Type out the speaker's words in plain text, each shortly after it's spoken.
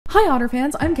Hi Otter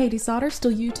fans, I'm Katie Sauter,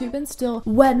 still YouTubing, still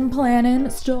wedding planning,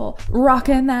 still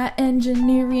rocking that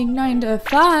engineering 9 to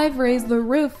 5, raise the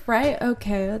roof, right?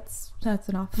 Okay, that's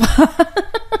enough.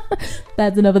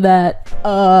 That's enough of that.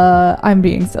 I'm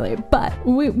being silly, but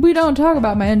we don't talk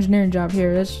about my engineering job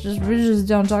here. We just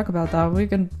don't talk about that. We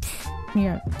can,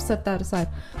 yeah, set that aside.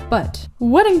 But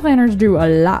wedding planners do a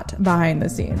lot behind the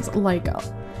scenes, like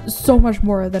so much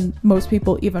more than most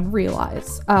people even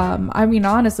realize. I mean,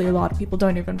 honestly, a lot of people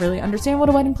don't even really understand what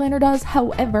a wedding planner does.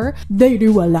 However, they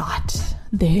do a lot.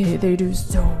 They do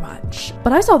so much.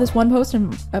 But I saw this one post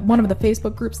in one of the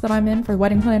Facebook groups that I'm in for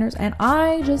wedding planners, and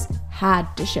I just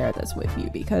had to share this with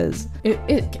you because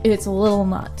it's a little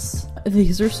nuts.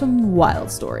 These are some wild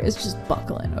stories, just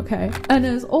buckle in, okay? And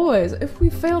as always, if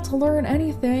we fail to learn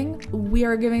anything, we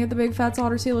are giving it the big fat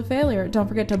Sauter seal of failure. Don't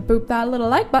forget to boop that little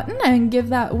like button and give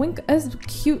that wink as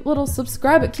cute little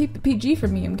subscribe it, keep it PG for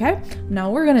me, okay?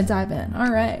 Now we're gonna dive in. All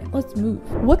right, let's move.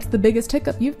 What's the biggest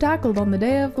hiccup you've tackled on the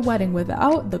day of the wedding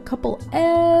without the couple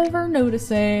ever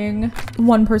noticing?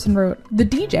 One person wrote, the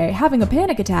DJ having a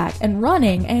panic attack and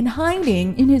running and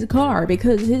hiding in his car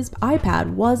because his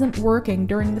iPad wasn't working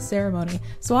during the ceremony.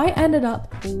 So I ended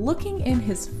up looking in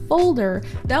his folder,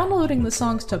 downloading the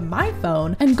songs to my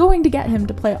phone, and going to get him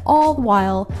to play all the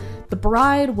while the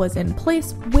bride was in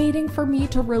place waiting for me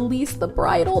to release the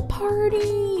bridal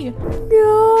party.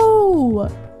 No!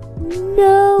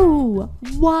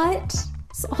 What?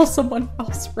 Saw someone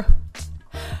else wrote,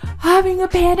 having a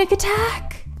panic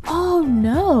attack? Oh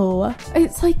no.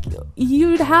 It's like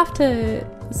you'd have to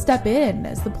step in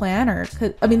as the planner,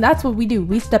 cause I mean that's what we do.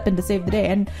 We step in to save the day,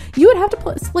 and you would have to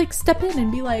step in and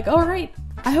be like, all right,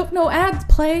 I hope no ads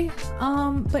play,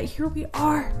 but here we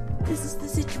are, this is the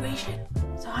situation,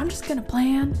 so I'm just gonna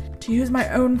plan to use my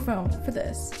own phone for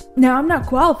this. Now I'm not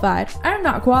qualified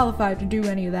to do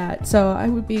any of that, so I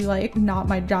would be like, not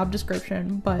my job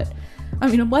description, but I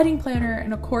mean, a wedding planner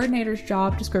and a coordinator's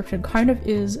job description kind of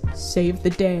is save the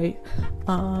day.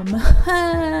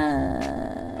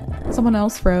 Someone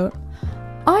else wrote,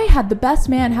 I had the best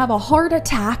man have a heart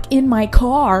attack in my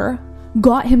car,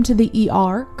 got him to the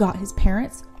ER, got his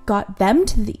parents, got them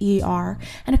to the ER,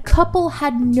 and a couple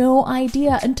had no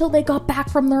idea until they got back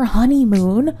from their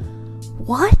honeymoon.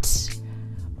 What?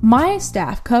 My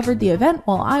staff covered the event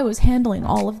while I was handling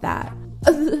all of that.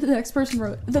 The next person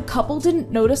wrote, the couple didn't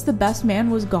notice the best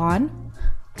man was gone.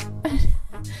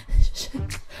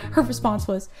 Her response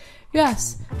was,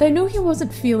 yes, they knew he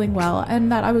wasn't feeling well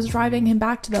and that I was driving him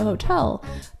back to the hotel,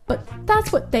 but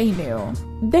that's what they knew.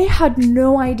 They had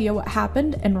no idea what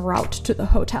happened en route to the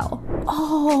hotel.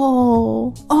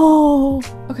 Oh,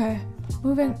 okay,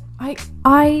 moving.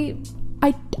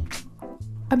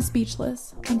 I'm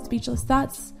speechless.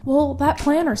 That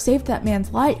planner saved that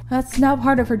man's life. That's now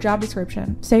part of her job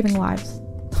description, saving lives.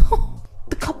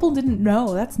 The couple didn't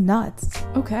know. That's nuts.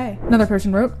 Okay. Another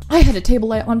person wrote, I had a table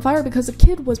light on fire because a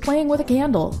kid was playing with a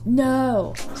candle.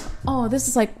 No. Oh, this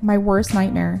is like my worst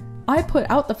nightmare. I put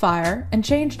out the fire and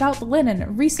changed out the linen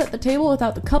and reset the table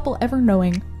without the couple ever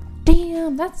knowing.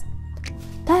 Damn, that's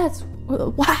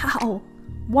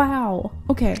wow.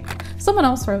 Okay. Someone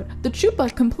else wrote, the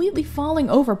chuppah completely falling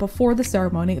over before the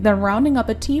ceremony, then rounding up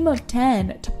a team of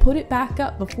 10 to put it back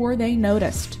up before they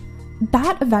noticed.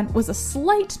 That event was a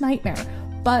slight nightmare,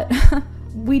 but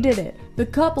we did it. The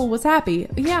couple was happy.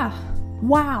 Yeah.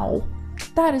 Wow.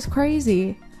 That is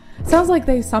crazy. Sounds like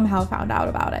they somehow found out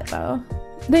about it though.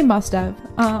 They must have.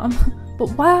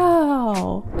 But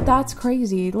wow, that's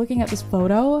crazy. Looking at this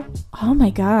photo, oh my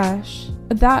gosh,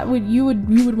 you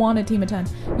would want a team of 10.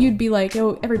 You'd be like,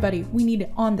 oh, everybody, we need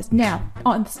it on this now,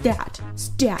 on stat,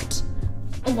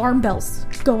 alarm bells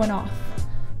going off.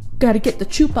 Gotta get the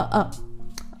chuppah up.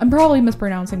 I'm probably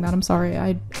mispronouncing that. I'm sorry.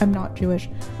 I'm not Jewish.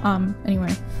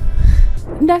 Anyway.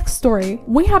 Next story.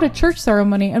 We had a church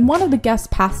ceremony and one of the guests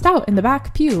passed out in the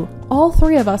back pew. All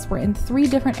three of us were in 3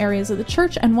 different areas of the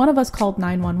church and one of us called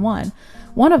 911.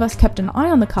 One of us kept an eye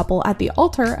on the couple at the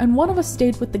altar and one of us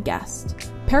stayed with the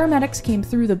guest. Paramedics came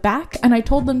through the back and I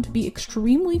told them to be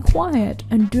extremely quiet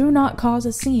and do not cause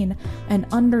a scene and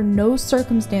under no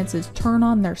circumstances turn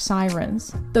on their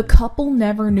sirens. The couple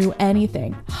never knew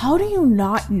anything. How do you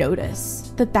not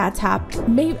notice that that's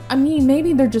happened?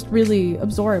 Maybe they're just really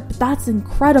absorbed, but that's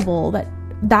incredible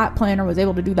that planner was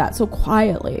able to do that so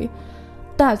quietly.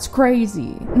 That's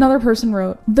crazy. Another person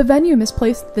wrote, the venue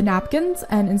misplaced the napkins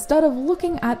and instead of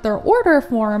looking at their order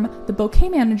form, the bouquet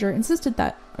manager insisted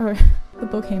that, the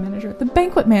bouquet manager, the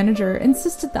banquet manager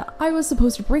insisted that I was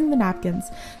supposed to bring the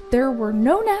napkins. There were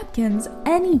no napkins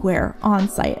anywhere on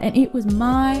site, and it was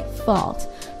my fault.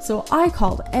 So I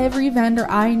called every vendor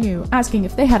I knew, asking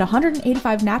if they had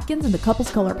 185 napkins in the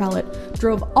couple's color palette,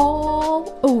 drove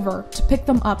all over to pick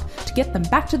them up to get them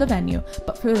back to the venue.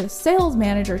 But for the sales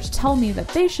manager to tell me that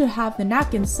they should have the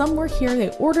napkins somewhere here, they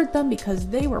ordered them because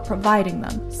they were providing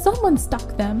them. Someone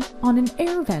stuck them on an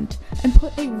air vent and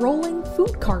put a rolling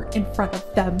food cart in front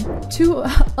of them. Two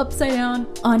upside down,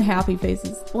 unhappy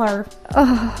faces.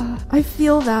 I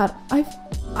feel that.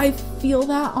 I feel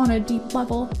that on a deep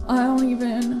level. I don't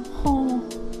even.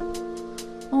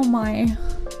 Oh my.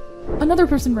 Another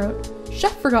person wrote,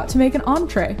 "Chef forgot to make an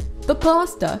entree, the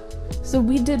pasta. So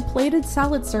we did plated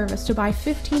salad service to buy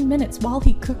 15 minutes while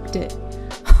he cooked it."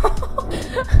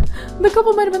 The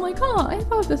couple might have been like, "Oh, I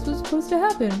thought this was supposed to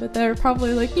happen," but they're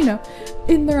probably like, you know,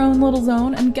 in their own little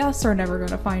zone, and guests are never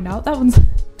gonna find out. That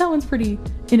one's pretty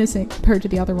innocent compared to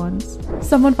the other ones.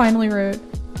 Someone finally wrote,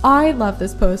 "I love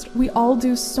this post. We all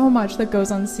do so much that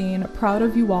goes unseen. Proud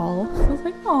of you all." I was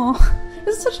like, "Aw,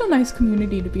 it's such a nice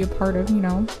community to be a part of, you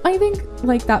know?" I think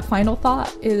like that final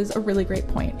thought is a really great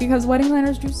point, because wedding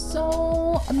planners do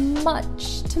so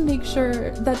much to make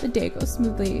sure that the day goes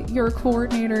smoothly. You're a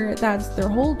coordinator, that's their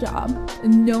whole job,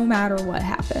 no matter what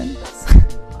happens.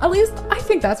 At least I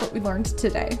think that's what we learned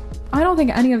today. I don't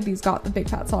think any of these got the big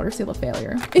fat solder seal of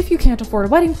failure. If you can't afford a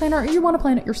wedding planner or you want to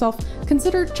plan it yourself,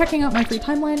 consider checking out my free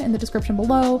timeline in the description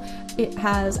below. It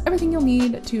has everything you'll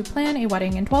need to plan a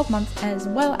wedding in 12 months, as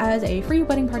well as a free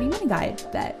wedding party mini guide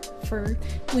that for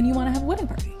when you want to have a wedding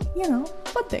party, you know,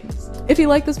 fun things. If you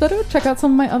like this video, check out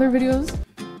some of my other videos.